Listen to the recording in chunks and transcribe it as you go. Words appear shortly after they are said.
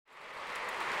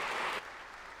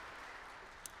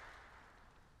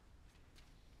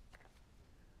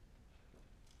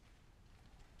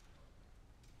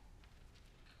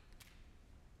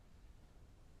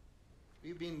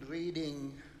We've been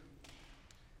reading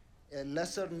a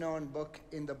lesser-known book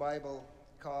in the Bible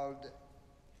called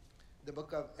the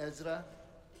book of Ezra.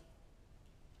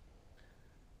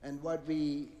 And what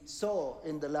we saw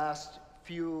in the last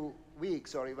few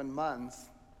weeks or even months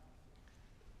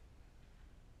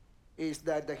is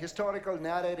that the historical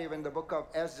narrative in the book of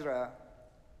Ezra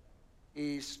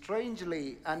is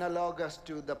strangely analogous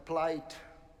to the plight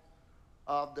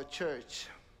of the church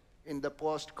in the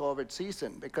post-COVID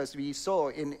season, because we saw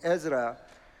in Ezra,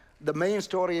 the main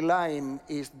storyline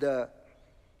is the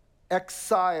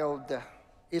exiled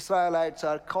Israelites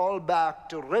are called back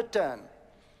to return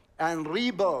and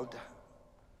rebuild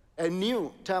a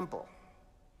new temple.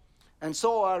 And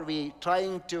so are we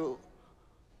trying to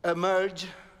emerge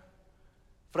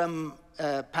from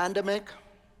a pandemic,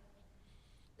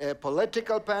 a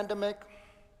political pandemic,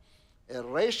 a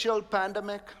racial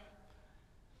pandemic.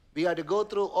 We had to go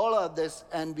through all of this,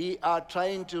 and we are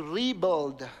trying to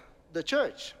rebuild the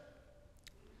church.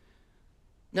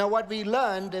 Now, what we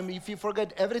learned, and if you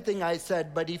forget everything I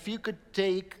said, but if you could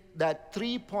take that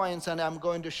 3 points and I'm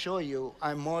going to show you,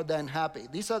 I'm more than happy.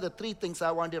 These are the 3 things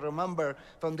I want you to remember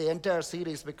from the entire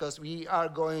series, because we are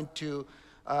going to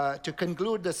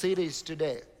conclude the series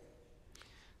today.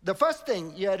 The first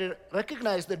thing, you have to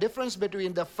recognize the difference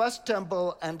between the first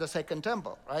temple and the second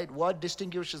temple, right? What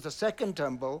distinguishes the second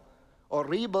temple or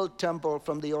rebuilt temple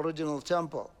from the original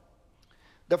temple?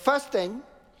 The first thing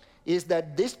is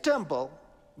that this temple,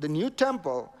 the new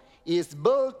temple, is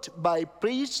built by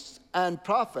priests and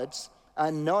prophets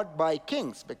and not by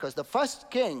kings, because the first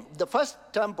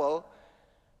temple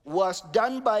was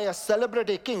done by a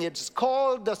celebrity king. It's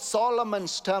called the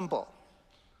Solomon's temple,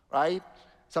 right?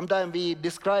 Sometimes we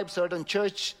describe certain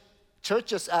churches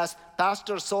as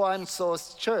Pastor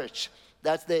so-and-so's church.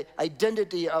 That's the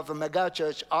identity of a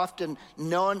megachurch, often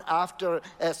known after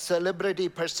a celebrity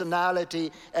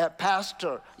personality, a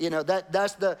pastor. You know,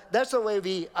 that's the way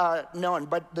we are known.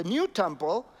 But the new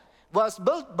temple was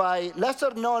built by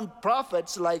lesser-known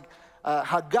prophets like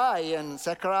Haggai and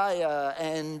Zechariah,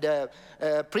 and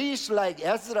priests like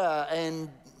Ezra and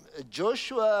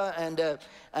Joshua, and a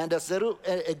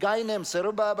guy named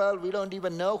Zerubbabel. We don't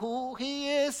even know who he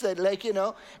is.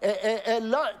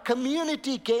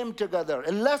 Community came together.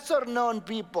 A lesser-known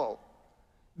people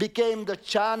became the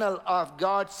channel of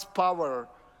God's power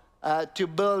to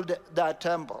build that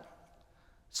temple.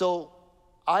 So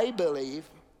I believe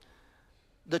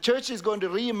the church is going to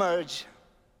reemerge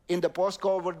in the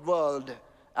post-COVID world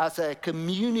as a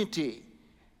community,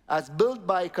 as built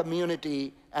by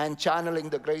community and channeling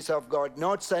the grace of God,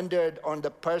 not centered on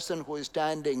the person who is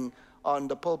standing on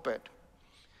the pulpit.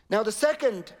 Now, the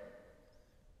second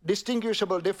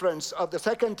distinguishable difference of the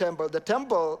second temple,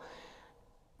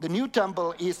 the new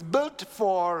temple, is built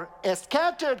for a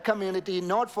scattered community,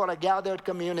 not for a gathered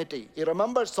community. You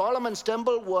remember, Solomon's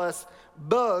temple was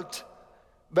built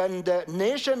when the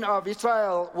nation of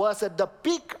Israel was at the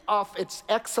peak of its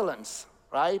excellence,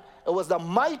 right? It was a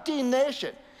mighty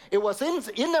nation. It was,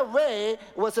 in a way,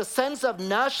 was a sense of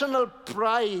national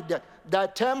pride,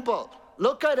 that temple.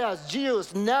 Look at us,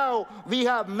 Jews. Now we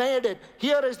have made it.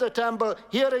 Here is the temple.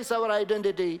 Here is our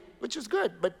identity, which is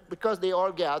good, but because they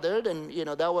all gathered, and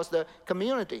that was the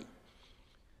community.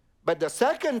 But the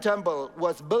second temple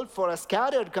was built for a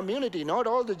scattered community. Not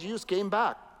all the Jews came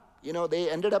back. They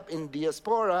ended up in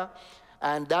diaspora.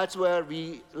 And that's where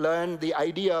we learned the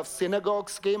idea of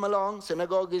synagogues came along.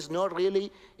 Synagogue is not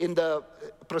really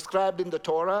prescribed in the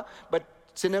Torah, but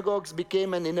synagogues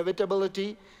became an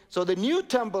inevitability. So the new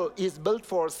temple is built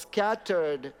for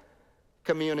scattered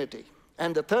community.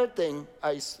 And the third thing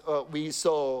we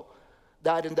saw,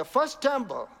 that in the first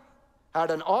temple had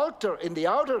an altar in the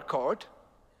outer court,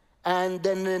 and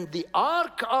then in the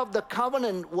Ark of the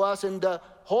Covenant was in the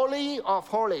Holy of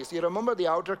Holies. You remember the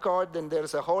outer court, then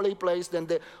there's a holy place, then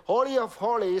the Holy of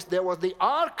Holies, there was the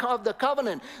Ark of the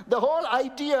Covenant. The whole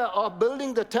idea of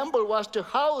building the temple was to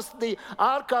house the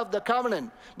Ark of the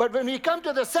Covenant. But when we come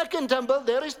to the second temple,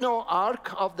 there is no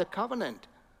Ark of the Covenant.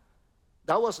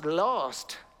 That was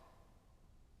lost.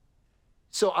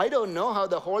 So I don't know how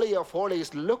the Holy of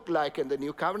Holies look like in the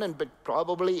New Covenant, but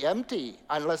probably empty,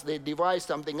 unless they devise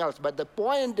something else. But the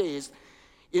point is,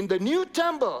 in the new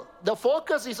temple, the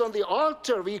focus is on the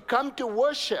altar. We come to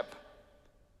worship.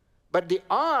 But the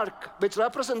ark, which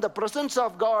represents the presence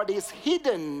of God, is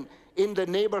hidden in the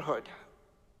neighborhood.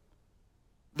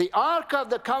 The Ark of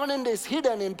the Covenant is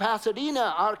hidden in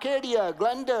Pasadena, Arcadia,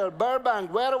 Glendale,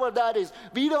 Burbank, wherever that is.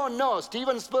 We don't know.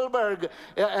 Steven Spielberg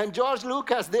and George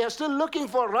Lucas, they are still looking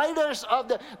for raiders of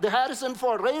the Harrison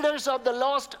Ford, raiders of the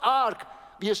lost Ark.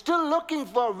 We are still looking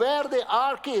for where the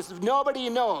Ark is. Nobody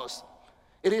knows.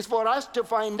 It is for us to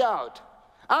find out.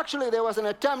 Actually, there was an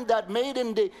attempt that made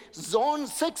in the zone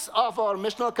 6 of our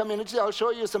missional community. I'll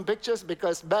show you some pictures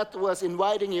because Beth was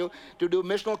inviting you to do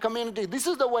missional community. This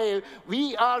is the way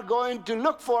we are going to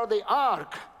look for the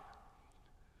ark.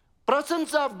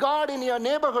 Presence of God in your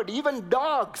neighborhood. Even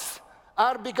dogs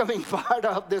are becoming part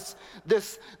of this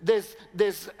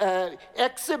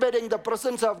exhibiting the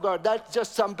presence of God. That's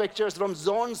just some pictures from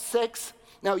zone 6.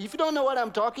 Now, if you don't know what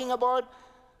I'm talking about,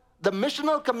 the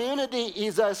missional community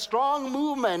is a strong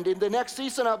movement in the next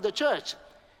season of the church.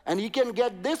 And you can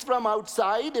get this from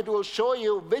outside. It will show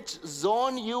you which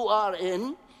zone you are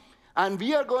in. And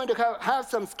we are going to have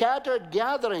some scattered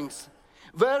gatherings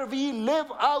where we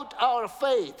live out our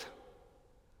faith.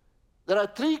 There are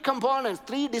 3 components,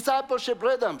 3 discipleship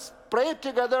rhythms. Pray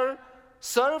together,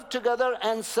 serve together,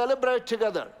 and celebrate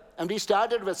together. And we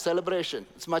started with celebration.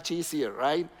 It's much easier,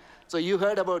 right? So you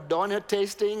heard about donut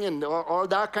tasting and all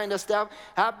that kind of stuff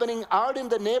happening out in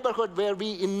the neighborhood where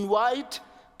we invite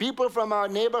people from our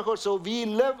neighborhood. So we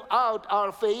live out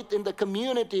our faith in the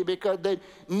community because the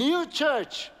new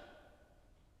church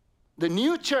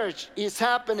is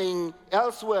happening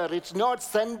elsewhere. It's not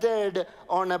centered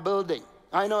on a building.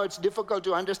 I know it's difficult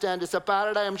to understand. It's a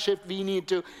paradigm shift we need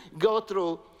to go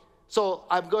through. So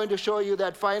I'm going to show you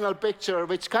that final picture,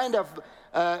 which kind of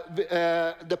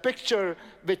the picture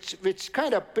which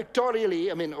kind of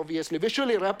pictorially, obviously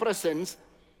visually represents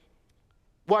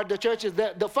what the church is.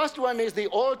 The first one is the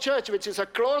old church, which is a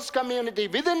closed community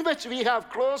within which we have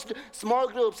closed small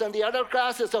groups, and the other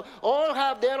classes so all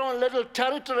have their own little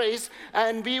territories,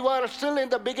 and we were still in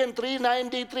the big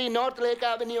 393 North Lake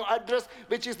Avenue address,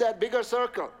 which is that bigger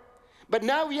circle. But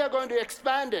now we are going to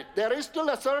expand it. There is still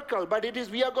a circle, but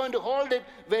we are going to hold it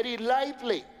very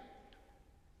lightly.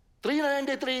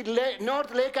 393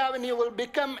 North Lake Avenue will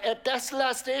become a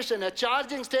Tesla station, a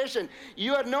charging station.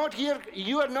 You are not here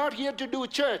to do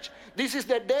church. This is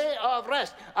the day of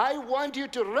rest. I want you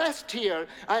to rest here,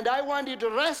 and I want you to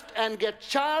rest and get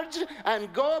charged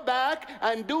and go back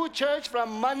and do church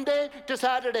from Monday to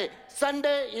Saturday.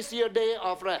 Sunday is your day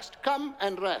of rest. Come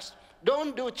and rest.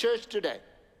 Don't do church today.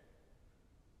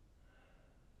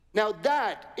 Now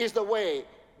that is the way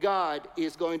God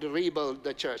is going to rebuild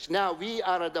the church. Now we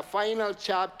are at the final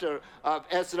chapter of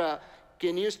Ezra.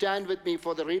 Can you stand with me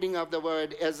for the reading of the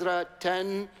word? Ezra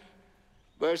 10,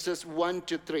 verses 1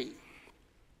 to 3.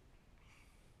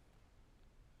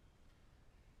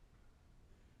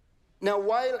 Now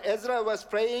while Ezra was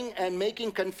praying and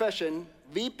making confession,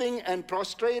 weeping and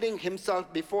prostrating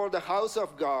himself before the house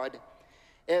of God,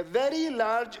 a very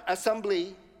large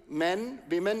assembly, men,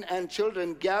 women, and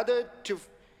children, gathered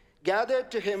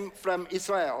to him from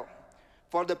Israel,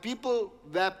 for the people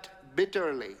wept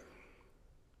bitterly.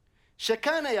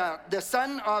 Shechaniah, the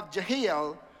son of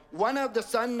Jehiel, one of the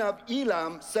sons of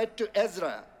Elam, said to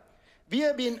Ezra, "We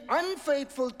have been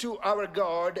unfaithful to our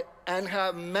God and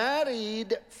have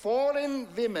married foreign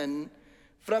women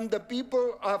from the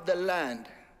people of the land.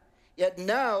 Yet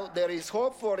now there is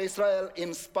hope for Israel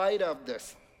in spite of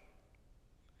this.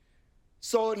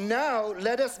 So now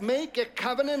let us make a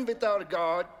covenant with our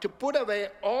God to put away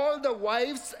all the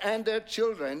wives and their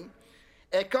children,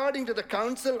 according to the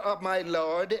counsel of my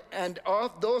Lord and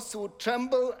of those who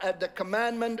tremble at the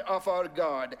commandment of our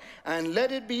God, and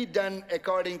let it be done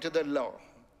according to the law."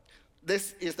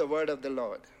 This is the word of the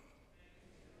Lord.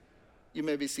 You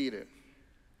may be seated.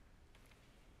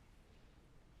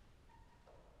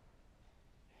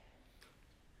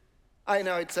 I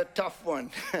know it's a tough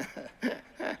one.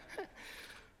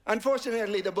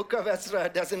 Unfortunately, the book of Ezra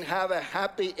doesn't have a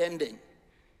happy ending.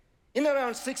 In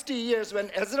around 60 years, when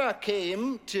Ezra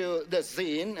came to the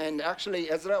scene, and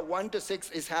actually Ezra 1 to 6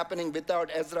 is happening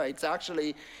without Ezra. It's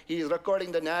actually, he's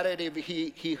recording the narrative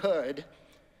he heard.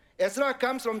 Ezra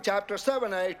comes from chapter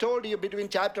 7. I told you between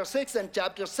chapter 6 and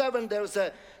chapter 7, there was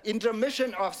an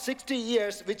intermission of 60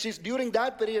 years, which is during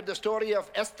that period the story of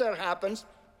Esther happens.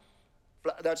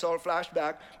 That's all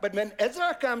flashback. But when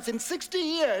Ezra comes in 60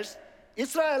 years,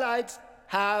 Israelites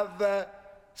have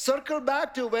circled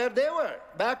back to where they were,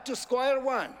 back to square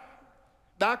one,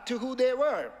 back to who they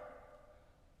were.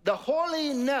 The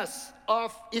holiness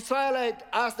of Israelite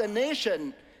as the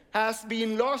nation has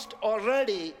been lost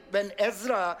already when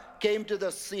Ezra came to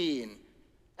the scene.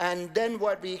 And then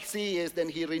what we see is then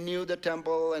he renewed the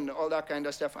temple and all that kind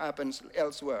of stuff happens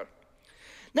elsewhere.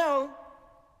 Now,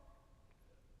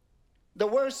 the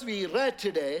verse we read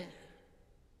today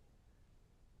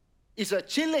is a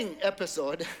chilling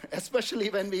episode, especially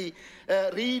when we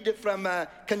read from a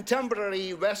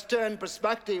contemporary Western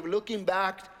perspective, looking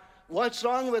back What's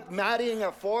wrong with marrying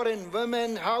a foreign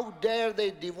woman? How dare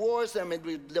they divorce? I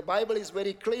mean, the Bible is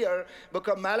very clear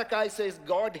because Malachi says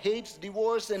God hates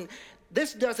divorce, and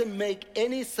this doesn't make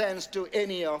any sense to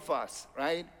any of us,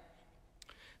 right?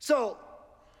 So,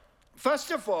 first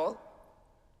of all,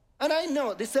 and I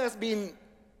know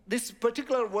these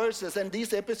particular verses and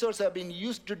these episodes have been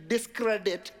used to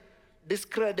discredit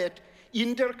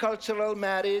intercultural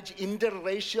marriage,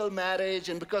 interracial marriage,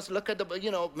 and because look at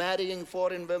the, marrying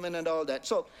foreign women and all that.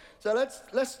 So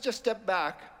let's just step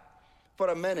back for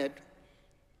a minute.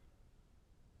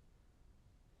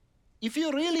 If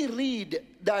you really read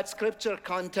that scripture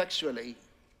contextually,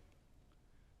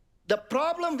 the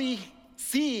problem we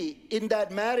see in that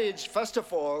marriage, first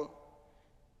of all,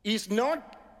 is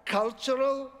not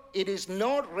cultural, it is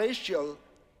not racial,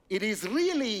 it is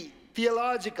really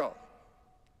theological.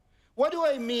 What do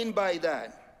I mean by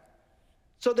that?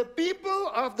 So the people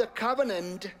of the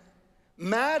covenant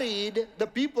married the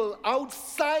people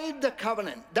outside the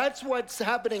covenant. That's what's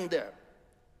happening there.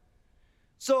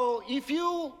 So if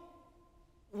you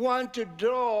want to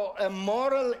draw a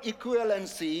moral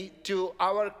equivalency to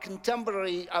our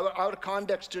contemporary, our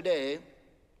context today,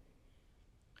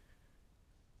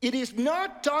 it is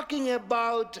not talking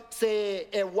about, say,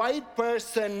 a white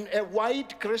person, a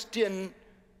white Christian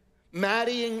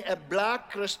marrying a black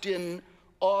Christian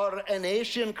or an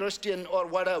Asian Christian or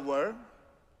whatever.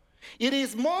 It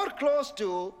is more close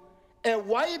to a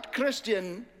white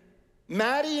Christian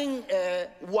marrying a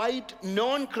white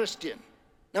non-Christian.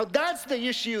 Now that's the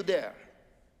issue there.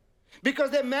 Because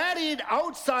they married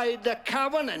outside the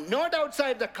covenant, not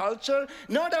outside the culture,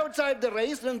 not outside the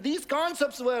race, and these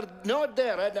concepts were not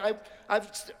there. And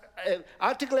I've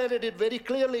articulated it very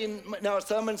clearly in our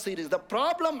sermon series. The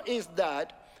problem is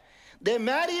that they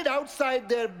married outside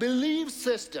their belief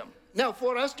system. Now,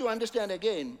 for us to understand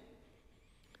again,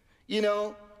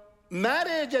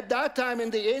 marriage at that time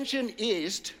in the ancient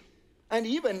East, and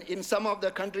even in some of the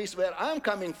countries where I'm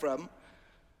coming from,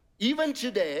 even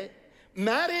today,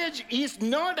 marriage is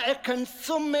not a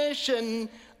consummation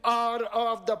or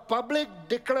of the public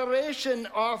declaration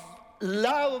of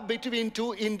love between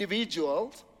two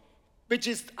individuals, which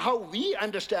is how we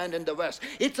understand in the West.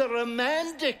 It's a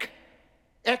romantic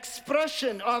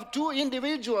expression of two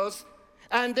individuals,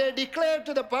 and they declare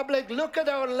to the public, look at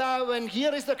our love, and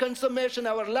here is the consummation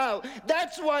of our love.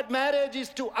 That's what marriage is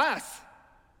to us.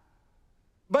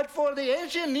 But for the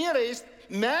ancient Near East,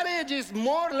 marriage is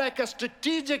more like a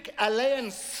strategic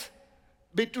alliance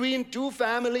between two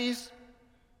families,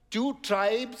 two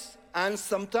tribes, and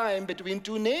sometimes between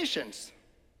two nations.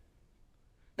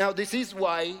 Now, this is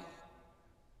why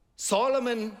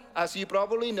Solomon, as you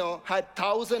probably know, had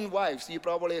 1,000 wives. You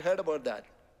probably heard about that.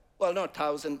 Well, not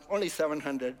 1,000, only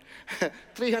 700,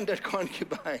 300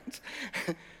 concubines.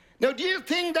 Now, do you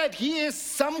think that he is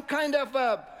some kind of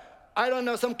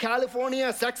some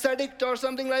California sex addict or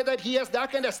something like that? He has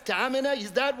that kind of stamina?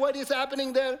 Is that what is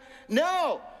happening there?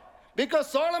 No. Because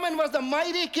Solomon was the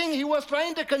mighty king. He was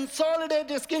trying to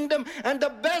consolidate his kingdom, and the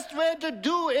best way to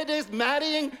do it is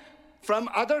marrying from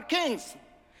other kings.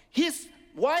 His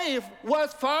wife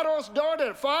was Pharaoh's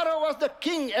daughter. Pharaoh was the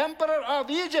king, emperor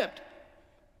of Egypt.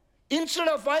 Instead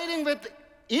of fighting with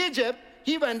Egypt,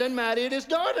 he went and married his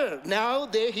daughter. Now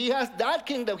he has that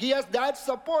kingdom. He has that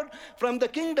support from the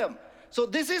kingdom. So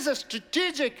this is a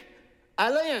strategic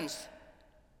alliance.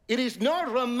 It is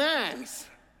not romance.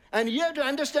 And you have to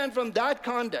understand from that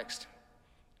context.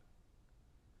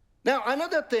 Now,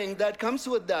 another thing that comes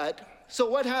with that, so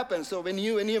what happens? So when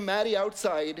you marry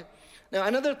outside, now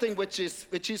another thing which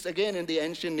is again in the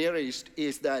ancient Near East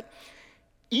is that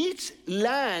each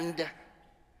land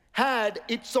had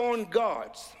its own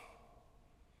gods.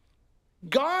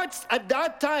 Gods at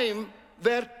that time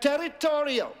were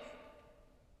territorial.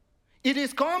 It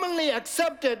is commonly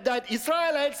accepted that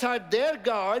Israelites had their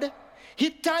god,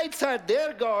 Hittites had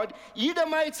their god,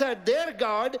 Edomites had their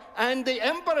god, and the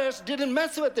emperors didn't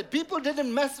mess with it. People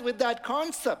didn't mess with that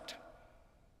concept.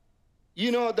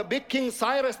 You know, the big King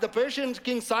Cyrus, the Persian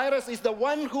King Cyrus, is the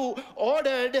one who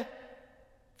ordered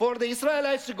for the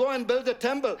Israelites to go and build the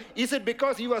temple. Is it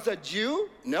because he was a Jew?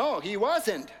 No, he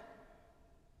wasn't.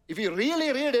 If you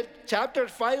really read it, chapter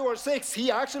 5 or 6, he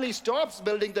actually stops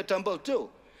building the temple too.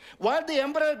 While the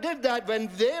emperor did that, when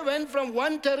they went from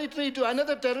one territory to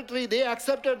another territory, they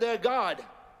accepted their God.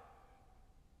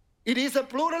 It is a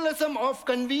pluralism of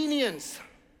convenience.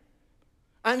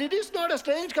 And it is not a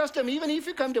strange custom. Even if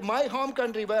you come to my home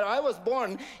country where I was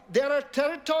born, there are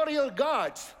territorial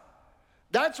gods.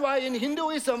 That's why in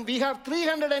Hinduism, we have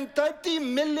 330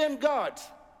 million gods.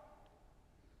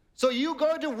 So you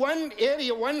go to one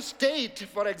area, one state,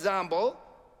 for example,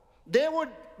 they would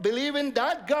believe in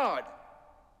that God.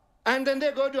 And then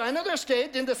they go to another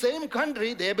state in the same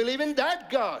country, they believe in that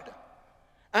God.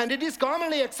 And it is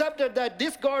commonly accepted that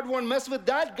this God won't mess with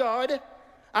that God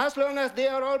as long as they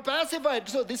are all pacified.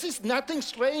 So this is nothing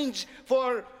strange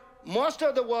for most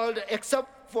of the world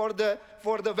except for the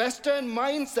Western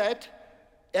mindset,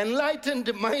 enlightened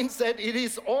mindset. It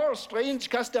is all strange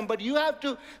custom, but you have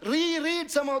to reread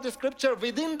some of the scripture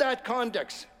within that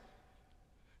context.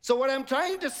 So what I'm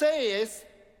trying to say is,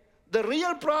 the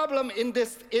real problem in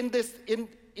this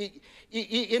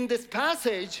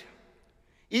passage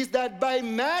is that by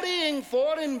marrying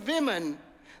foreign women,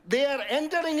 they are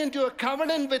entering into a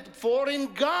covenant with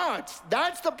foreign gods.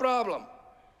 That's the problem.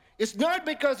 It's not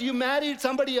because you married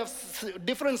somebody of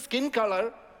different skin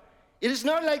color. It is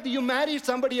not like you married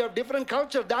somebody of different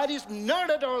culture. That is not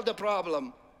at all the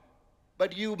problem.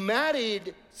 But you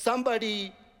married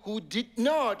somebody who did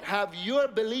not have your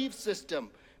belief system,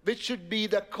 which should be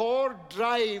the core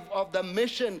drive of the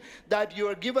mission that you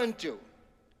are given to.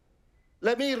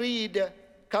 Let me read a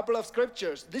couple of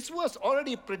scriptures. This was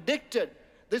already predicted.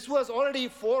 This was already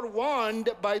forewarned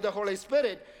by the Holy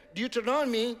Spirit.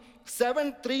 Deuteronomy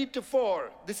 7:3-4.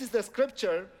 This is the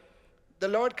scripture. The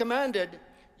Lord commanded,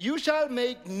 "You shall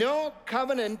make no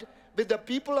covenant with the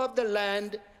people of the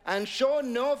land and show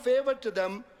no favor to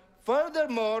them.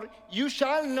 Furthermore, you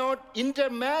shall not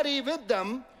intermarry with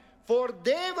them, for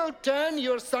they will turn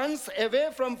your sons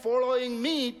away from following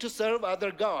me to serve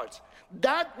other gods."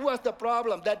 That was the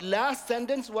problem. That last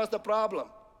sentence was the problem.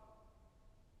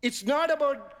 It's not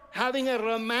about having a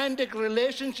romantic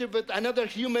relationship with another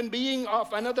human being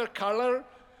of another color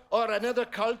or another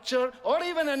culture or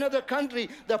even another country.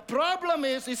 The problem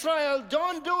is, Israel,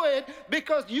 don't do it,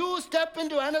 because you step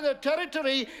into another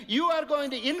territory, you are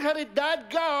going to inherit that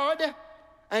God,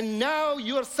 and now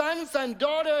your sons and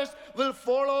daughters will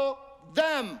follow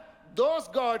them, those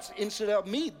gods, instead of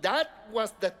me. That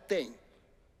was the thing.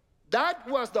 That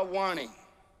was the warning.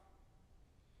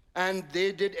 And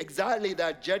they did exactly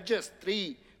that. Judges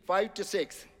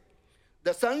 3:5-6.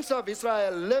 The sons of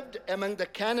Israel lived among the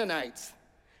Canaanites,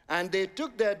 and they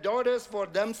took their daughters for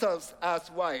themselves as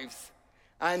wives,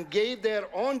 and gave their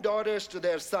own daughters to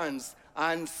their sons,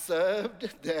 and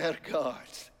served their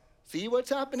gods. See what's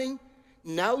happening?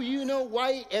 Now you know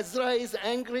why Ezra is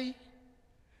angry.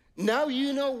 Now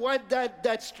you know what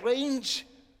that strange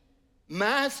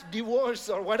mass divorce,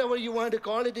 or whatever you want to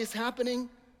call it, is happening.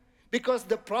 Because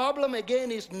the problem,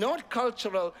 again, is not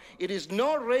cultural, it is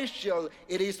not racial,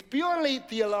 it is purely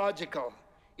theological.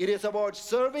 It is about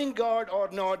serving God or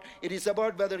not. It is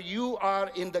about whether you are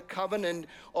in the covenant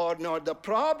or not. The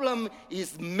problem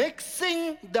is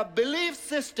mixing the belief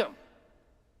system.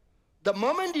 The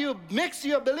moment you mix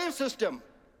your belief system,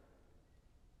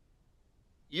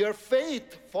 your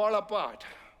faith fall apart.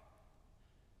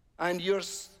 And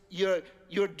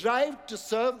your drive to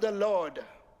serve the Lord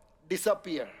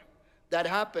disappear. That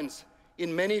happens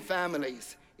in many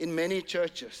families, in many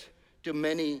churches, to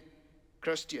many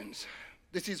Christians.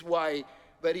 This is why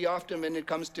very often when it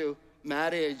comes to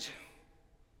marriage,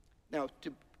 now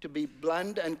to be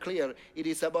blunt and clear, it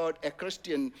is about a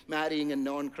Christian marrying a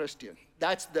non-Christian.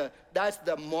 That's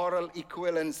the moral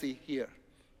equivalency here,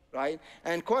 right?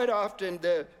 And quite often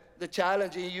the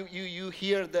challenge, you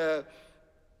hear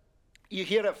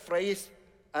a phrase,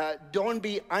 don't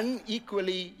be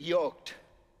unequally yoked.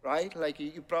 Right? Like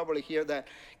you probably hear that.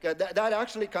 That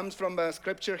actually comes from a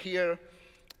scripture here.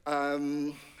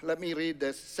 Let me read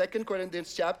this. 2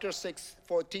 Corinthians chapter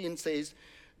 6:14 says,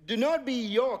 "Do not be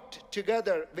yoked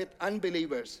together with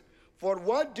unbelievers. For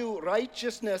what do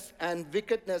righteousness and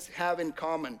wickedness have in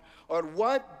common? Or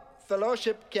what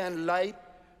fellowship can light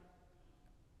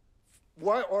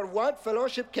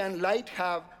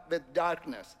have with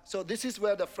darkness?" So this is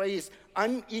where the phrase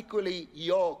unequally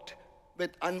yoked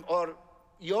with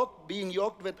being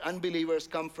yoked with unbelievers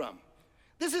come from.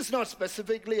 This is not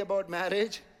specifically about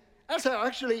marriage.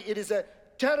 Actually, it is a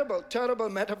terrible, terrible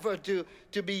metaphor to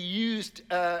be used,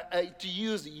 to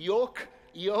use yoke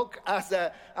as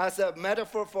a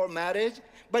metaphor for marriage.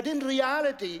 But in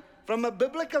reality, from a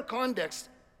biblical context,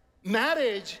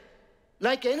 marriage,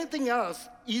 like anything else,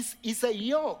 is a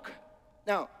yoke.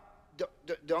 Now,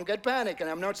 don't get panicked, and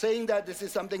I'm not saying that this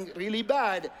is something really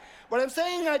bad. What I'm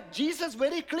saying that Jesus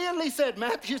very clearly said,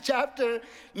 Matthew chapter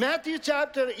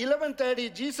 11:30,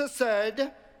 Jesus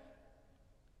said,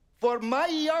 "For my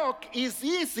yoke is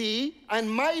easy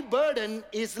and my burden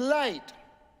is light."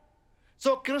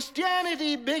 So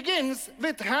Christianity begins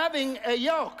with having a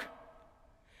yoke.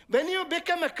 When you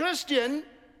become a Christian,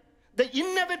 the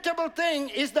inevitable thing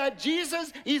is that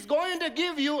Jesus is going to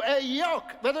give you a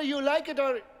yoke, whether you like it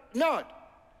or not.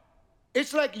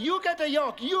 It's like you get a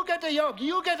yoke, you get a yoke,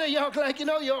 you get a yoke, like, you're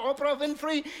Oprah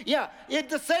Winfrey. Yeah,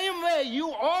 it's the same way.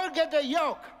 You all get a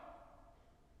yoke.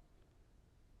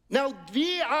 Now,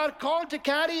 we are called to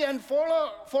carry and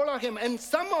follow him. And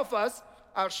some of us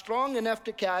are strong enough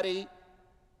to carry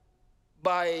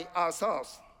by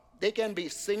ourselves. They can be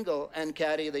single and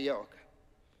carry the yoke.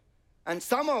 And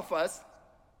some of us,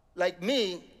 like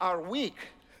me, are weak.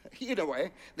 In a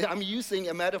way, I'm using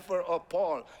a metaphor of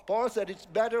Paul. Paul said it's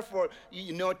better for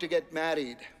you not to get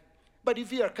married. But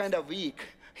if you are kind of weak,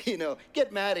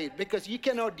 get married, because you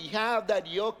cannot have that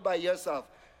yoke by yourself.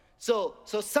 So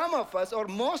some of us, or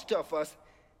most of us,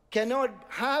 cannot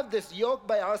have this yoke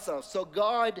by ourselves. So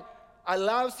God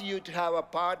allows you to have a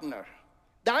partner.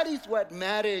 That is what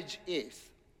marriage is.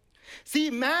 See,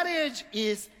 marriage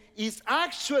is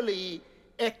actually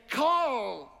a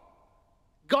call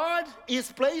God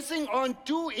is placing on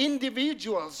two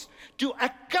individuals to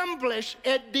accomplish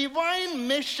a divine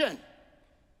mission.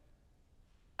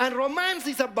 And romance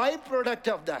is a byproduct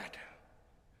of that.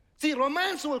 See,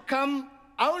 romance will come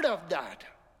out of that.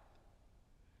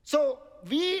 So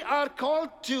we are called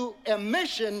to a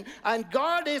mission, and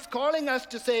God is calling us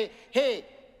to say, hey,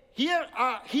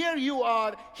 here you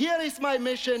are, here is my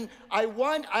mission. I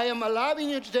am allowing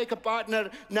you to take a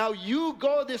partner. Now you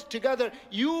go this together.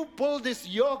 You pull this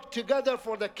yoke together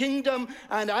for the kingdom,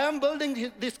 and I am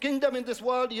building this kingdom in this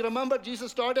world. You remember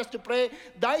Jesus taught us to pray,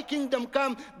 thy kingdom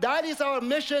come. That is our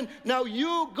mission. Now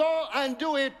you go and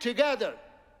do it together.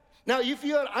 Now if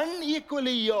you are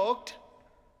unequally yoked,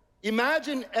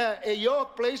 imagine a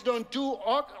yoke placed on two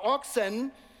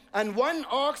oxen, and one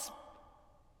ox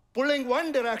pulling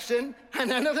one direction,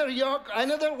 and another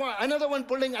one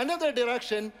pulling another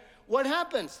direction. What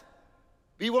happens?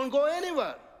 We won't go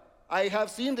anywhere. I have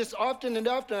seen this often and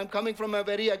often. I'm coming from a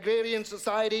very agrarian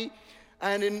society,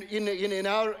 and in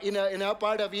our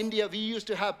part of India, we used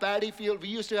to have paddy field, we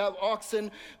used to have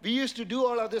oxen, we used to do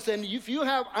all of this. And if you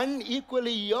have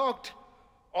unequally yoked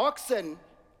oxen,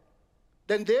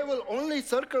 then they will only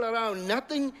circle around.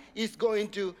 Nothing is going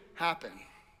to happen.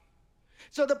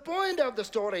 So the point of the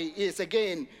story is,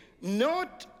 again,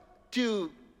 not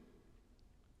to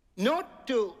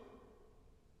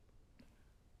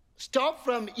stop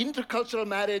from intercultural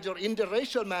marriage or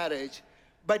interracial marriage,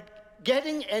 but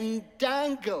getting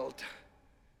entangled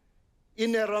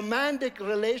in a romantic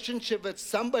relationship with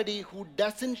somebody who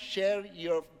doesn't share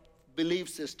your belief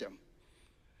system.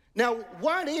 Now,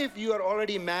 what if you are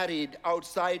already married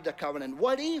outside the covenant?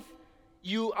 What if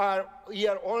you are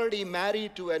already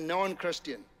married to a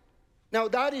non-Christian? Now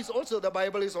that is also, the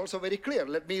Bible is also very clear.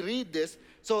 Let me read this.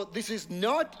 So this is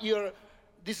not your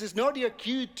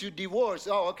cue to divorce.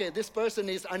 Oh, okay, this person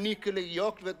is unequally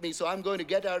yoked with me, so I'm going to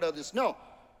get out of this. No.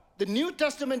 The New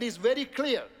Testament is very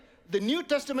clear. The New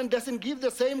Testament doesn't give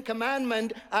the same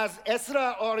commandment as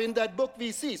Ezra or in that book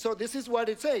we see. So this is what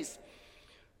it says.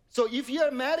 So if you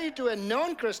are married to a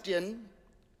non-Christian,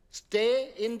 stay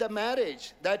in the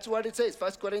marriage. That's what it says.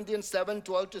 1 Corinthians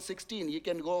 7:12-16. You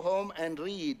can go home and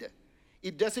read.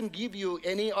 It doesn't give you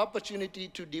any opportunity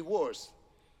to divorce.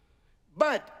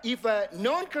 But if a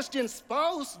non-Christian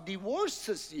spouse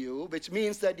divorces you, which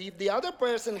means that if the other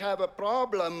person have a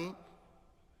problem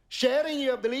sharing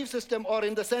your belief system, or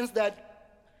in the sense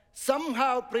that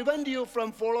somehow prevent you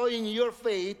from following your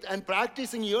faith and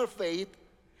practicing your faith,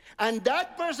 and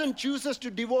that person chooses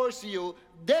to divorce you,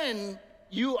 then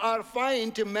you are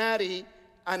fine to marry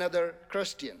another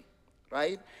Christian,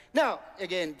 right? Now,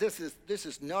 again, this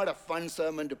is not a fun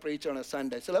sermon to preach on a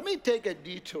Sunday. So let me take a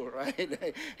detour,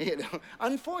 right?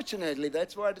 Unfortunately,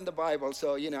 that's what in the Bible.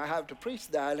 So, I have to preach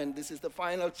that, and this is the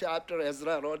final chapter.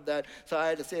 Ezra wrote that, so I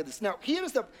had to say this. Now,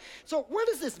 so what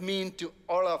does this mean to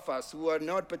all of us who are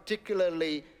not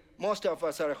particularly, most of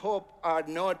us, I hope, are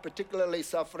not particularly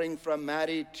suffering from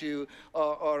married to,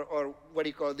 or what do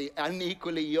you call, the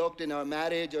unequally yoked in our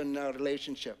marriage or in our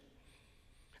relationship?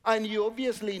 And you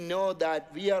obviously know that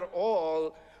we are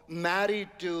all married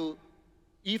to,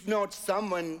 if not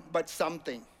someone, but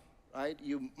something, right?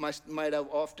 You might have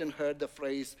often heard the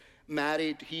phrase,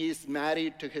 he is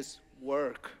married to his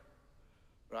work,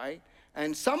 right?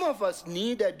 And some of us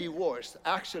need a divorce,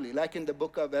 actually, like in the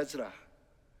book of Ezra.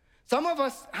 Some of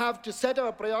us have to set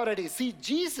our priorities. See,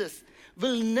 Jesus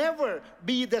will never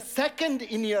be the second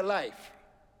in your life.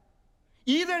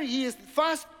 Either he is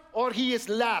first, or he is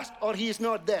last, or he is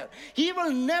not there. He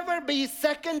will never be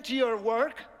second to your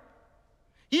work.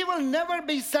 He will never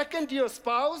be second to your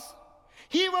spouse.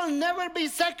 He will never be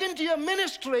second to your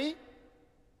ministry.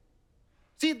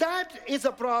 See, that is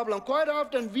a problem. Quite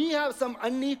often we have some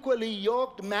unequally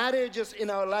yoked marriages in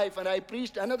our life. And I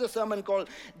preached another sermon called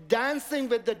Dancing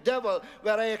with the Devil,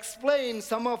 where I explained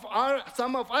some of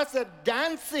us are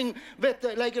dancing with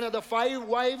the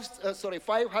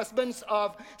five husbands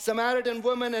of Samaritan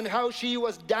woman, and how she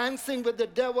was dancing with the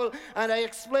devil. And I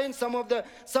explained some of the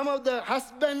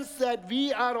husbands that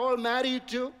we are all married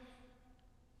to.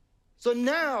 So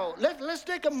now, let's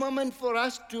take a moment for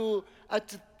us to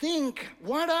think,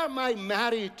 what am I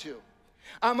married to?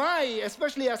 Am I,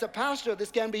 especially as a pastor,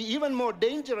 this can be even more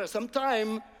dangerous.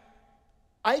 Sometimes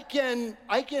I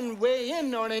can weigh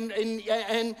in on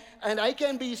and I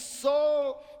can be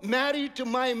so married to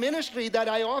my ministry that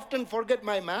I often forget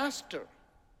my master.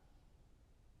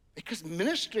 Because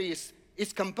ministry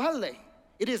is compelling.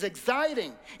 It is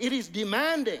exciting. It is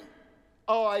demanding.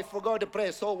 Oh, I forgot to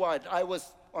pray. So what?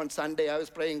 On Sunday, I was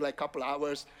praying like a couple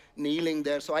hours, kneeling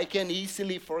there. So I can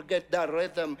easily forget that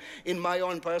rhythm in my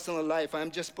own personal life.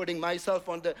 I'm just putting myself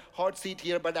on the hot seat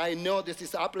here, but I know this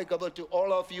is applicable to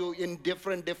all of you in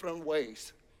different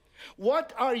ways.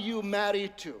 What are you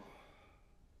married to?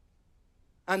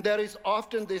 And there is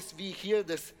often we hear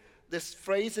this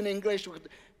phrase in English,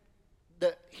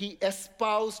 he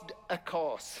espoused a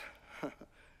cause.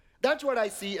 That's what I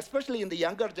see, especially in the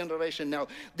younger generation now.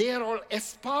 They are all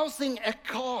espousing a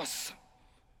cause.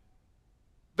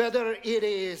 Whether it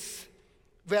is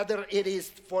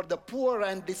for the poor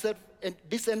and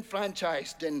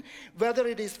disenfranchised, and whether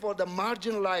it is for the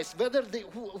marginalized,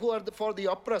 who are for the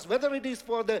oppressed, whether it is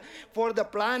for the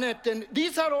planet, and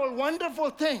these are all wonderful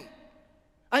things.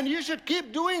 And you should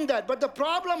keep doing that. But the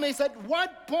problem is, at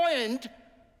what point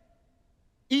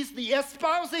is the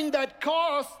espousing that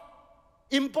cause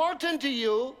important to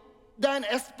you than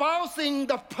espousing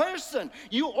the person?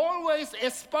 You always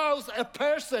espouse a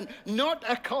person, not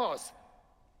a cause.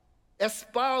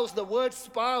 Espouse, the word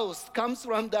spouse comes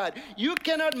from that. You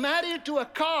cannot marry to a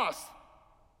cause.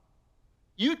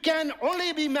 You can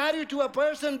only be married to a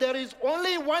person. There is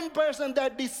only one person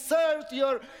that deserves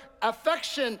your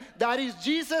affection. That is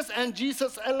Jesus, and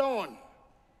Jesus alone.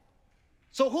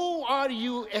 So who are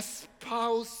you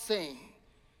espousing?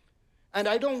 And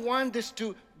I don't want this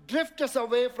to drift us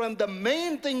away from the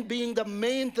main thing being the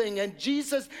main thing. And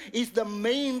Jesus is the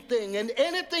main thing. And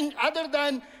anything other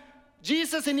than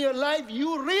Jesus in your life,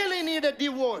 you really need a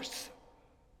divorce.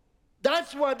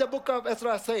 That's what the book of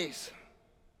Ezra says.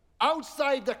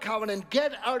 Outside the covenant,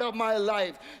 get out of my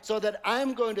life so that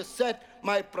I'm going to set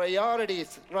my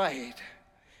priorities right.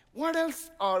 What else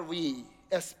are we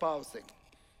espousing?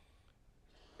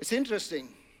 It's interesting.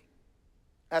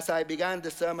 As I began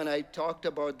the sermon, I talked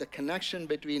about the connection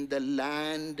between the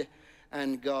land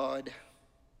and God,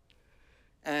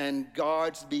 and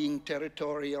God's being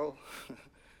territorial.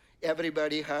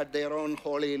 Everybody had their own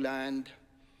holy land.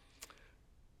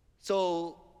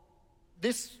 So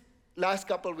this last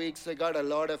couple of weeks, I got a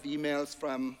lot of emails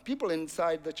from people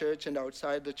inside the church and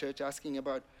outside the church asking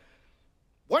about,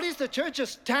 what is the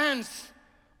church's stance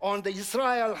on the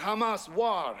Israel-Hamas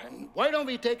war? And why don't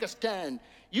we take a stand?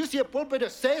 Use your pulpit to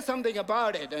say something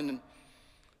about it. And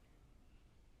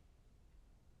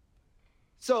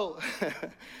so,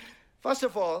 first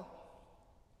of all,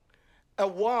 a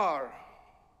war,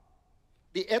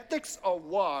 the ethics of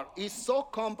war is so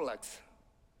complex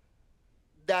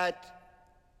that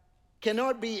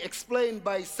cannot be explained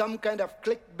by some kind of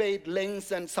clickbait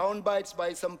links and sound bites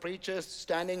by some preachers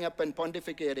standing up and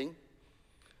pontificating.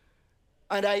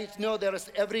 And I know there is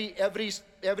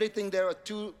everything, there are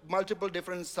multiple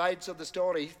different sides of the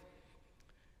story.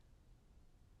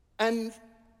 And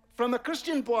from a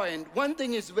Christian point, one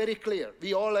thing is very clear.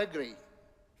 We all agree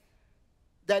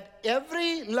that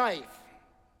every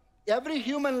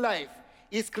human life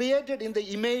is created in the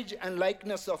image and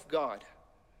likeness of God.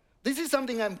 This is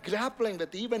something I'm grappling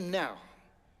with even now.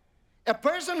 A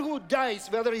person who dies,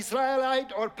 whether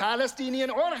Israelite or Palestinian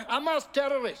or Hamas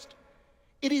terrorist,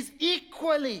 it is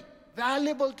equally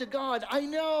valuable to God. I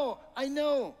know.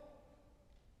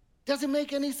 Doesn't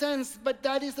make any sense, but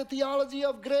that is the theology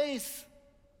of grace.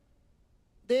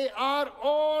 They are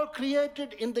all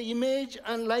created in the image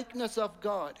and likeness of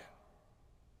God.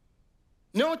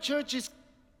 No church is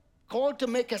called to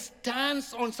make a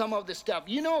stance on some of this stuff.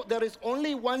 You know, there is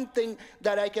only one thing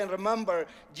that I can remember.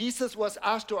 Jesus was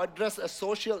asked to address a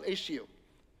social issue.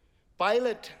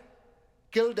 Pilate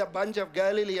killed a bunch of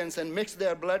Galileans and mixed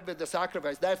their blood with the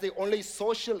sacrifice. That's the only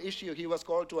social issue he was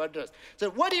called to address. So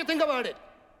what do you think about it?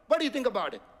 What do you think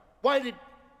about it? Why did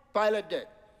Pilate do it?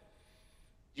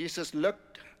 Jesus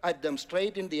looked at them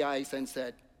straight in the eyes and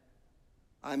said,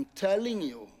 I'm telling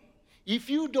you, if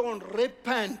you don't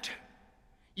repent,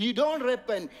 You don't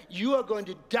repent, you are going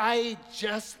to die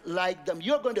just like them.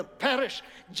 You're going to perish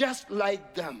just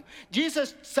like them.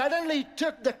 Jesus suddenly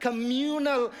took the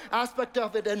communal aspect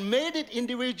of it and made it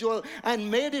individual and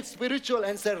made it spiritual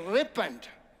and said, repent,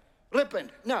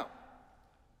 repent. Now,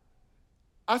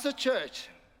 as a church,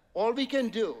 all we can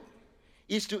do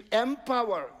is to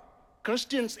empower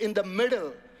Christians in the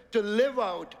middle to live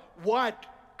out what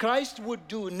Christ would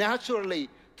do naturally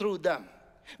through them.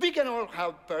 We can all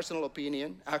have personal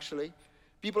opinion, actually.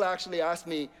 People actually ask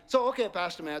me, so, okay,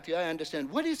 Pastor Mathew, I understand.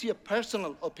 What is your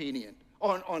personal opinion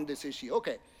on this issue?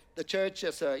 Okay, the church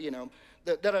is,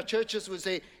 there are churches who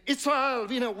say, Israel,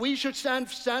 we should stand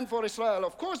for Israel.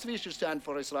 Of course we should stand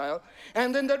for Israel.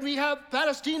 And then we have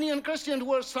Palestinian Christians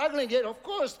who are struggling here. Of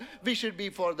course we should be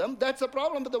for them. That's the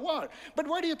problem with the war. But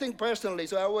what do you think personally?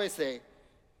 So I always say,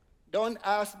 don't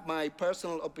ask my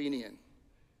personal opinion.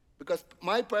 Because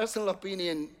my personal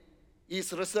opinion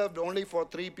is reserved only for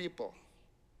 3 people.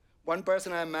 One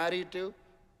person I'm married to,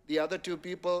 the other 2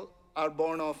 people are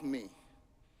born of me.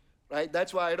 Right?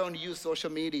 That's why I don't use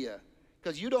social media.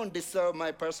 Because you don't deserve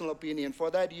my personal opinion. For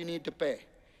that, you need to pay.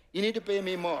 You need to pay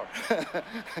me more.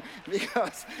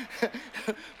 Because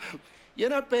you're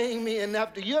not paying me enough.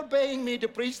 You're paying me to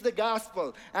preach the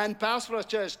gospel and pastor a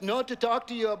church, not to talk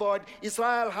to you about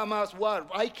Israel-Hamas war.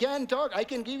 I can talk. I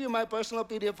can give you my personal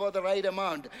opinion for the right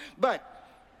amount. But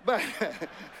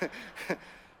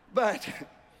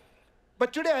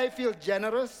today I feel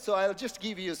generous, so I'll just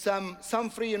give you some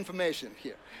free information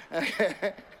here.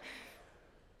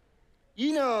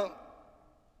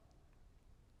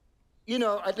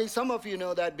 At least some of you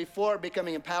know that before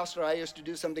becoming a pastor, I used to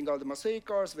do something called the Mosaic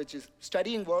course, which is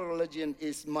studying world religion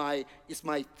is my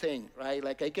thing, right?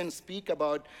 Like I can speak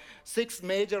about 6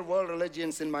 major world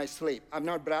religions in my sleep. I'm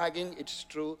not bragging, it's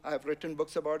true. I've written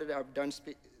books about it. I've done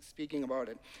speaking about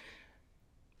it.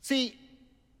 See,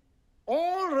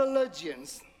 all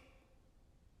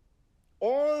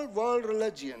world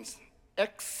religions,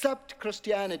 except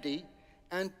Christianity,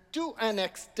 and to an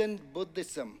extent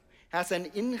Buddhism, has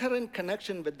an inherent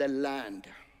connection with the land.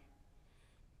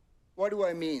 What do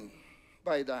I mean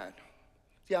by that?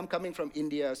 See, I'm coming from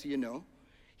India, as you know.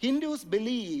 Hindus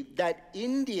believe that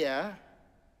India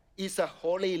is a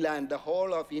holy land, the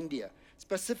whole of India.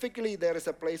 Specifically, there is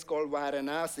a place called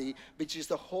Varanasi, which is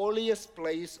the holiest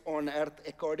place on earth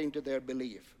according to their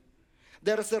belief.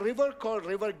 There is a river called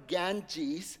River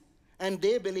Ganges, and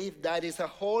they believe that is a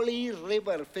holy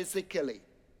river physically.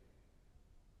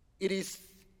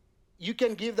 You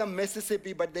can give them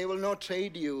Mississippi, but they will not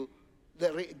trade you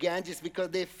the Ganges because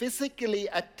they physically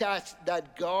attach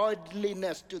that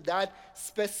godliness to that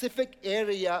specific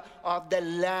area of the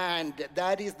land.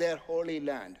 That is their holy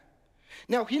land.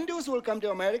 Now, Hindus will come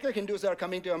to America. Hindus are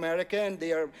coming to America and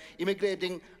they are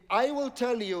immigrating. I will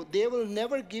tell you, they will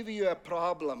never give you a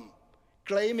problem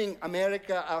claiming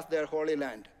America as their holy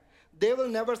land. They will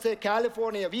never say,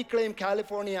 California, we claim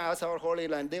California as our holy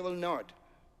land. They will not.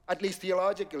 At least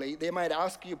theologically. They might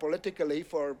ask you politically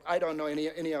for, I don't know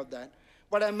any of that.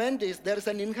 What I meant is there is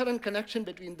an inherent connection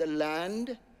between the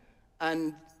land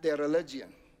and their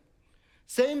religion.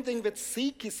 Same thing with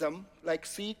Sikhism, like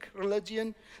Sikh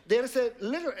religion. There's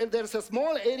a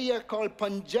small area called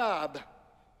Punjab.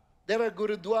 There are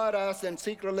gurudwaras and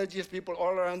Sikh religious people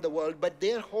all around the world, but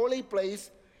their holy place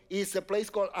is a place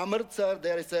called Amritsar.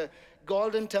 There is a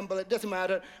golden temple, it doesn't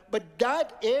matter. But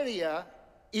that area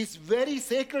is very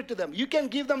sacred to them. You can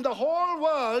give them the whole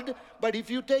world, but if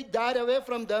you take that away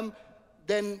from them,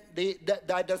 then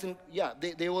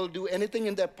they will do anything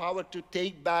in their power to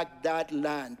take back that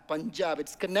land. Punjab,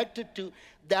 it's connected to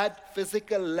that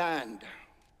physical land.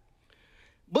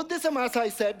 Buddhism, as I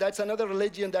said, that's another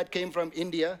religion that came from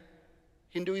India.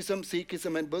 Hinduism,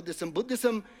 Sikhism, and Buddhism.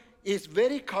 Buddhism is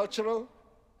very cultural,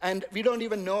 and we don't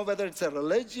even know whether it's a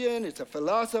religion, it's a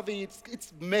philosophy,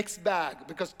 it's mixed bag.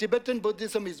 Because Tibetan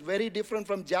Buddhism is very different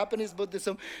from Japanese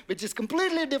Buddhism, which is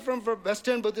completely different from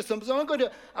Western Buddhism. So I'm going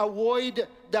to avoid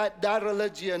that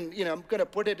religion, I'm going to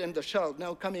put it in the shelf.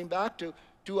 Now coming back to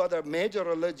 2 other major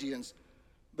religions,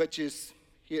 which is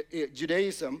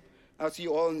Judaism. As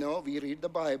you all know, we read the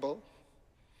Bible.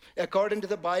 According to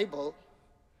the Bible,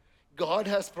 God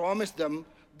has promised them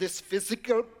this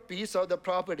physical piece of the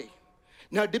property.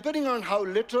 Now, depending on how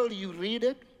literal you read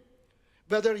it,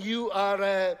 whether you are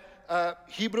a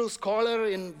Hebrew scholar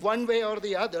in one way or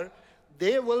the other,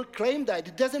 they will claim that.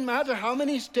 It doesn't matter how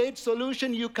many state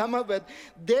solutions you come up with,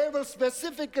 they will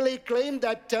specifically claim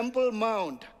that Temple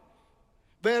Mount,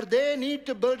 where they need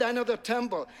to build another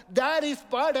temple. That is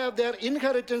part of their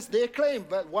inheritance they claim.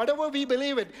 But whatever we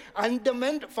believe in,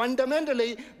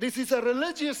 fundamentally, this is a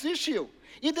religious issue.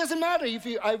 It doesn't matter if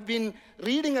I've been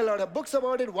reading a lot of books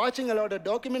about it, watching a lot of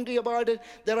documentary about it.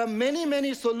 There are many,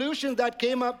 many solutions that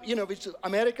came up, which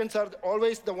Americans are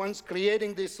always the ones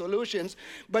creating these solutions.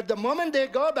 But the moment they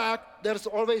go back, there's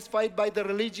always fight by the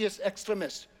religious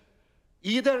extremists.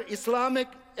 Either Islamic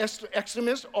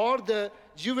extremists or the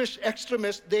Jewish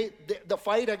extremists, the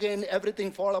fight again,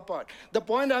 everything fall apart. The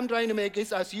point I'm trying to make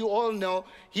is, as you all know,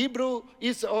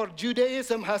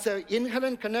 Judaism has an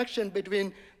inherent connection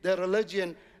between the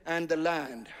religion and the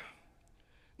land.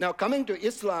 Now, coming to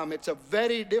Islam, it's a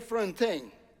very different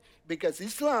thing, because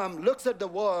Islam looks at the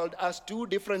world as two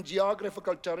different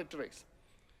geographical territories.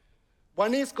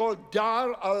 One is called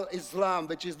Dar al-Islam,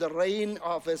 which is the reign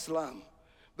of Islam,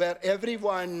 where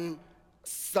everyone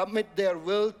submit their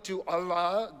will to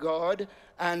Allah, God,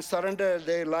 and surrender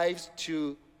their lives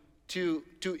to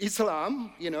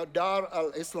Islam, Dar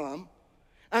al-Islam.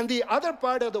 And the other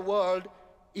part of the world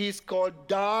is called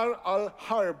Dar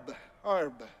al-Harb,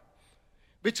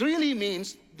 which really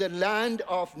means the land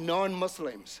of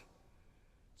non-Muslims.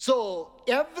 So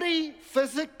every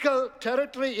physical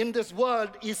territory in this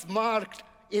world is marked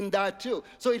in that too.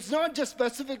 So it's not just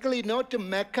specifically not to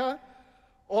Mecca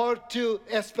or to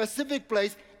a specific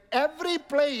place. Every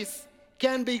place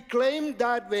can be claimed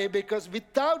that way, because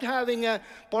without having a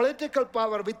political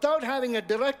power, without having a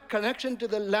direct connection to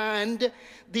the land,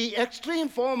 the extreme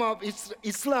form of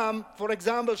Islam, for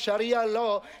example, Sharia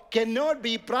law, cannot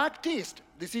be practiced.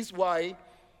 This is why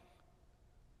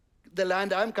the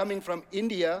land I'm coming from,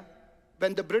 India,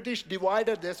 when the British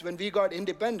divided this, when we got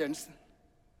independence,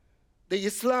 the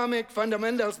Islamic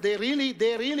fundamentals, they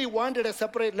really wanted a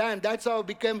separate land. That's how it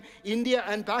became India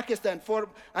and Pakistan.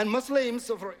 And Muslims,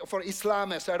 for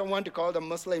Islamists, I don't want to call them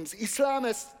Muslims,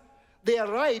 Islamists, they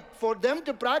are right. For them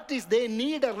to practice, they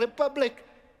need a republic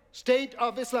state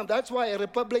of Islam. That's why a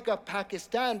Republic of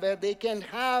Pakistan, where they can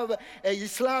have a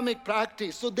Islamic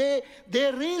practice. So they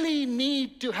really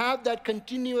need to have that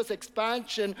continuous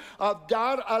expansion of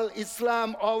Dar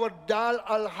al-Islam over Dar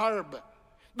al-Harb.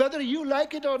 Whether you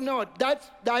like it or not,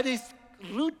 that is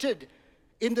rooted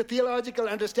in the theological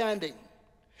understanding.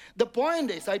 The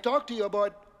point is, I talked to you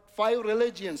about 5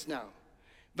 religions now.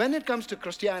 When it comes to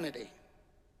Christianity,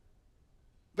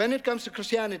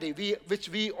 which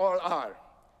we all are,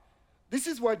 this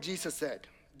is what Jesus said.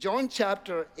 John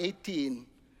chapter 18,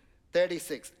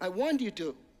 36. I want you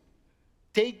to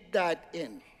take that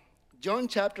in. John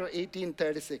chapter 18,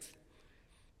 36.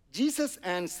 Jesus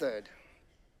answered,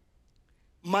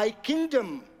 "My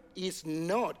kingdom is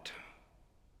not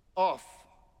of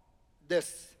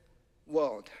this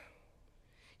world.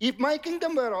 If my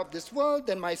kingdom were of this world,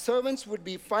 then my servants would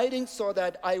be fighting so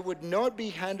that I would not be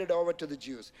handed over to the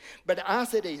Jews. But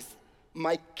as it is,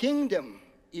 my kingdom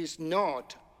is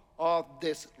not of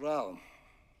this realm."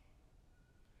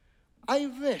 I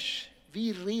wish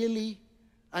we really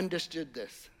understood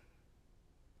this.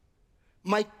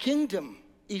 My kingdom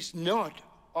is not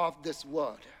of this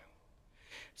world.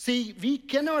 See, we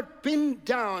cannot pin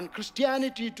down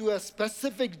Christianity to a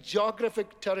specific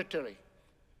geographic territory.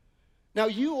 Now,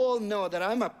 you all know that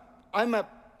I'm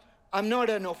not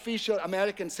an official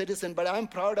American citizen, but I'm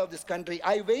proud of this country.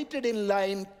 I waited in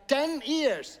line 10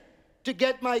 years to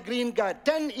get my green card,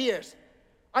 10 years.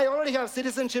 I already have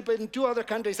citizenship in 2 other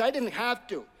countries. I didn't have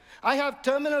to. I have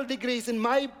terminal degrees in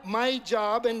my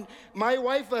job, and my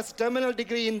wife has terminal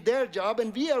degree in their job,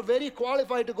 and we are very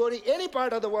qualified to go to any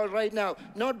part of the world right now.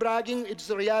 Not bragging, it's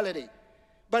the reality.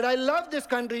 But I love this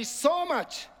country so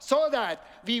much, so that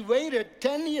we waited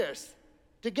 10 years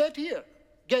to get here,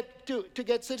 to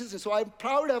get citizens. So I'm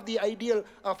proud of the ideal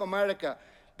of America.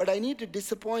 But I need to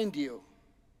disappoint you.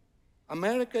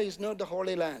 America is not the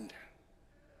Holy Land.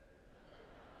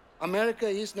 America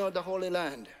is not the Holy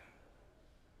Land.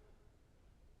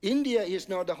 India is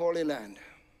not the Holy Land.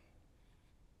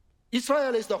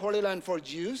 Israel is the Holy Land for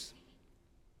Jews.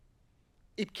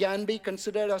 It can be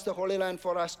considered as the Holy Land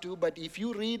for us too, but if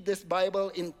you read this Bible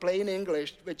in plain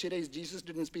English, which it is, Jesus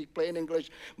didn't speak plain English,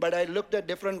 but I looked at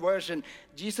different version.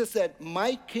 Jesus said,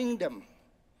 "My kingdom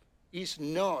is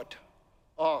not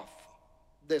of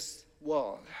this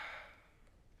world."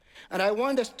 And I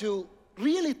want us to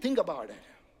really think about it.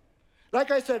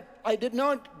 Like I said, I did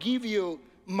not give you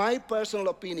my personal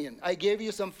opinion. I gave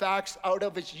you some facts out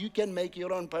of which you can make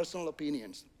your own personal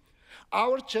opinions.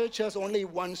 Our church has only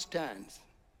one stance,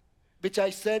 which I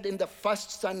said in the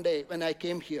first Sunday when I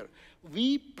came here.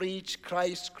 We preach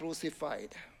Christ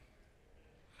crucified.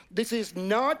 This is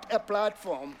not a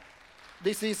platform.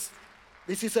 This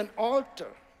This is an altar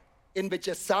in which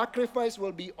a sacrifice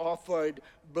will be offered,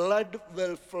 blood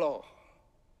will flow.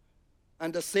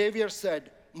 And the Savior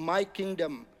said, my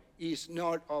kingdom is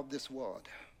not of this world.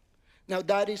 Now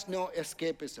that is no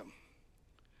escapism.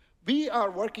 We are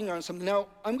working on something. Now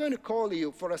I'm going to call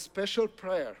you for a special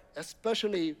prayer,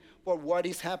 especially for what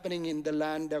is happening in the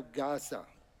land of Gaza.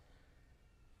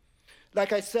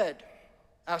 Like I said,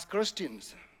 as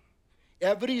Christians,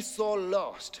 every soul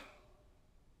lost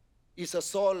is a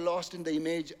soul lost in the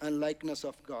image and likeness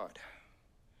of God.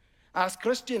 As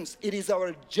Christians, it is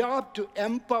our job to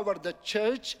empower the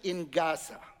church in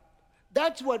Gaza.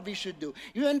 That's what we should do.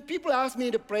 When people ask me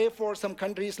to pray for some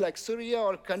countries like Syria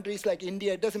or countries like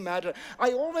India, it doesn't matter.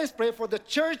 I always pray for the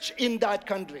church in that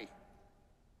country.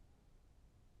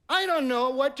 I don't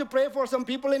know what to pray for some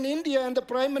people in India, and the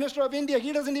Prime Minister of India,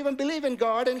 he doesn't even believe in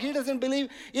God, and he doesn't believe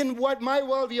in what my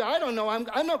worldview. I don't know.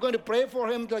 I'm not going to pray for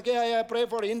him like, yeah, I pray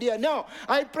for India. No,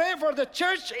 I pray for the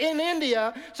church in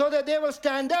India so that they will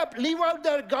stand up, live out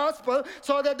their gospel,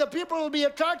 so that the people will be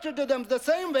attracted to them. The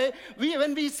same way,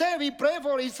 when we say we pray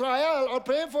for Israel or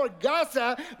pray for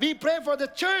Gaza, we pray for the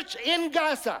church in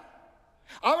Gaza.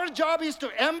 Our job is to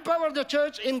empower the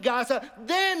church in Gaza.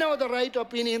 They know the right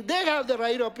opinion. They have the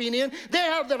right opinion. They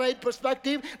have the right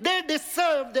perspective. They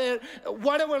deserve their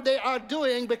whatever they are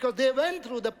doing because they went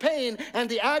through the pain and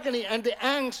the agony and the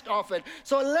angst of it.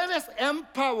 So let us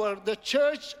empower the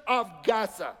church of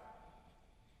Gaza.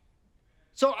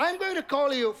 So I'm going to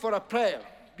call you for a prayer.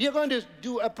 We are going to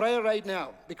do a prayer right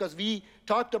now because we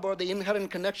talked about the inherent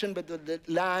connection with the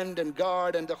land and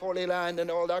God and the Holy Land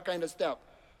and all that kind of stuff.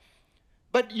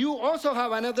 But you also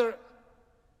have another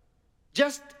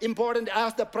just important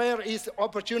as the prayer is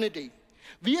opportunity.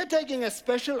 We are taking a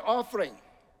special offering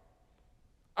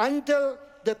until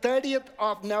the 30th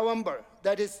of November.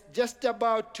 That is just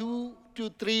about 2 to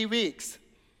 3 weeks.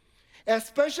 A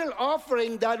special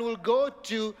offering that will go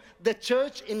to the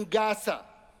church in Gaza.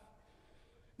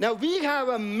 Now we have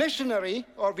a missionary,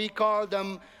 or we call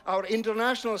them our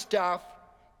international staff,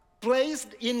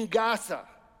 placed in Gaza.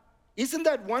 Isn't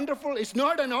that wonderful? It's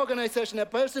not an organization, a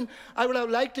person. I would have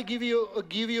liked to give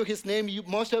you his name.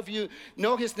 Most of you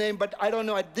know his name, but I don't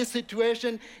know. At this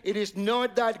situation, it is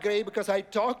not that great because I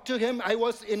talked to him. I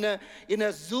was in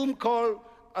a Zoom call.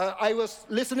 I was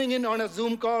listening in on a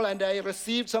Zoom call, and I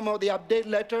received some of the update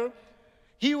letter.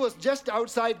 He was just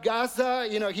outside Gaza.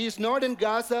 He's not in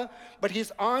Gaza, but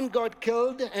his aunt got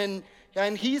killed,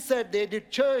 and he said they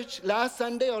did church last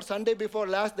Sunday or Sunday before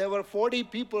last. There were 40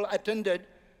 people attended.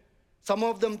 Some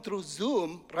of them through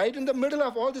Zoom, right in the middle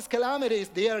of all these calamities,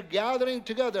 they are gathering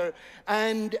together,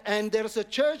 and there's a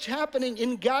church happening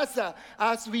in Gaza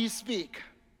as we speak.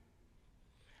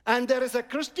 And there is a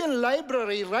Christian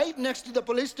library right next to the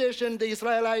police station the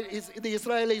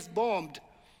Israelis bombed.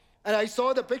 And I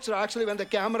saw the picture actually when the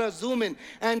camera zoomed in.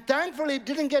 And thankfully it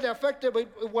didn't get affected,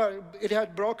 but it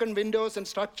had broken windows and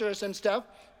structures and stuff.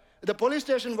 The police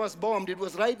station was bombed. It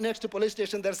was right next to police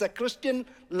station. There's a Christian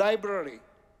library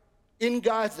in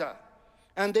Gaza.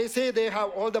 And they say they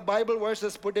have all the Bible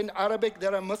verses put in Arabic.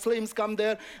 There are Muslims come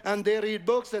there and they read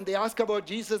books and they ask about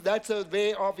Jesus. That's a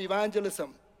way of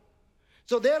evangelism.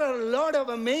 So there are a lot of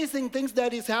amazing things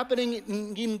that is happening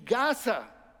in Gaza,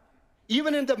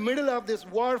 even in the middle of this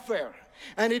warfare.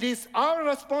 And it is our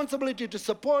responsibility to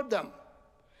support them,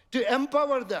 to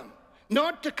empower them,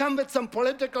 not to come with some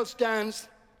political stance,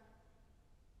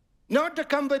 not to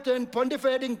come with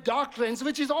pontificating doctrines,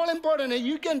 which is all important. And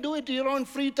you can do it in your own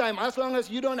free time. As long as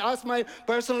you don't ask my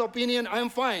personal opinion, I'm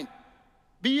fine.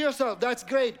 Be yourself, that's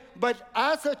great. But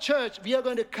as a church, we are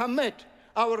going to commit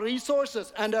our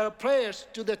resources and our prayers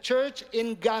to the church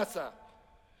in Gaza.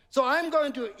 So I'm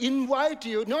going to invite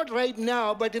you, not right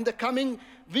now, but in the coming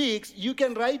weeks, you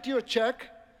can write your check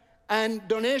and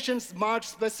donations marked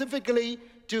specifically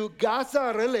to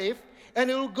Gaza Relief, and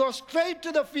it will go straight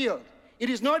to the field. It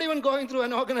is not even going through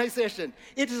an organization.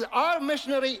 It is our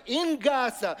missionary in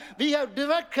Gaza. We have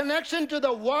direct connection to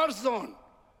the war zone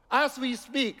as we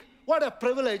speak. What a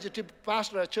privilege to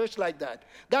pastor a church like that.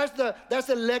 That's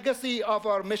the legacy of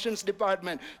our missions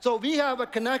department. So we have a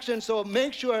connection, so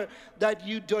make sure that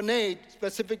you donate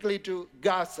specifically to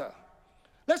Gaza.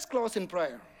 Let's close in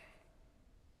prayer.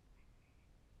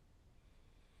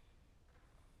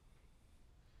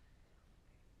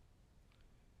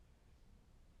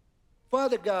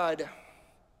 Father God,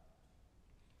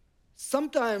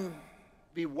 sometimes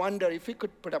we wonder if we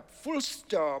could put a full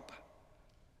stop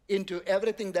into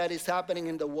everything that is happening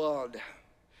in the world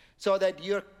so that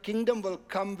your kingdom will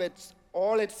come with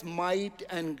all its might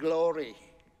and glory.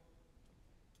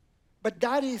 But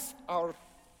that is our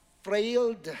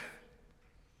frailed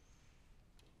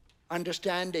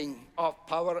understanding of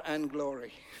power and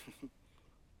glory.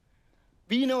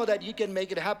 We know that you can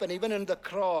make it happen even in the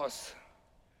cross.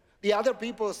 The other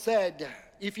people said,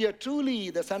 if you're truly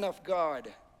the Son of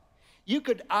God, you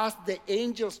could ask the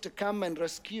angels to come and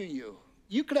rescue you.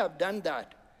 You could have done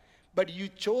that, but you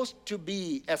chose to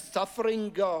be a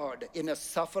suffering God in a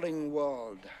suffering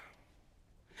world.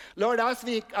 Lord,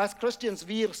 as Christians,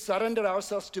 we surrender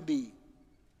ourselves to be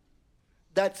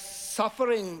that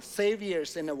suffering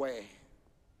saviors in a way,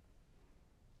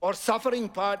 or suffering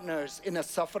partners in a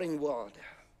suffering world.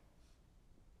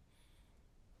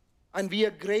 And we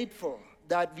are grateful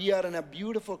that we are in a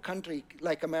beautiful country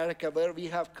like America where we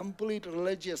have complete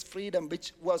religious freedom,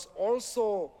 which was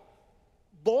also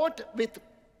bought with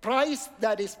price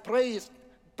that is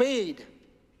paid,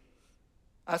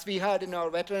 as we had in our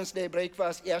Veterans Day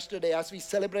breakfast yesterday, as we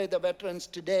celebrate the veterans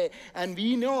today. And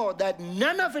we know that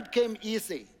none of it came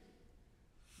easy.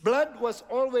 Blood was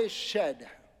always shed.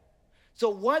 So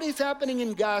what is happening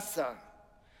in Gaza?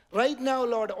 Right now,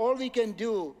 Lord, all we can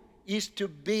do is to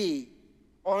be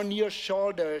on your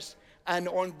shoulders and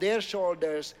on their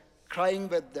shoulders, crying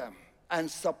with them and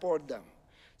support them.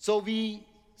 So we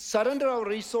surrender our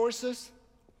resources,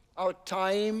 our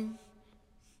time,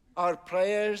 our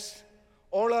prayers,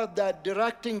 all of that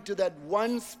directing to that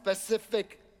one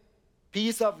specific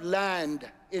piece of land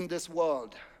in this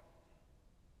world.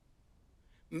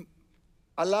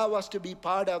 Allow us to be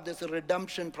part of this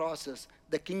redemption process,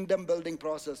 the kingdom building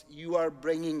process you are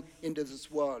bringing into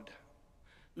this world.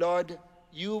 Lord,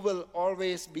 you will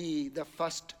always be the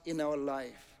first in our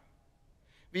life.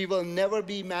 We will never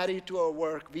be married to our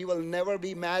work. We will never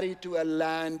be married to a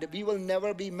land. We will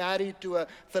never be married to a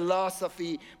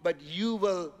philosophy, but you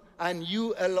will, and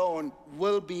you alone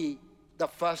will be the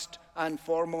first and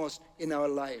foremost in our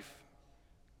life.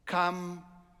 Come,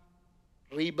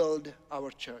 rebuild our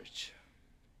church.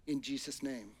 In Jesus'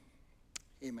 name,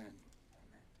 amen.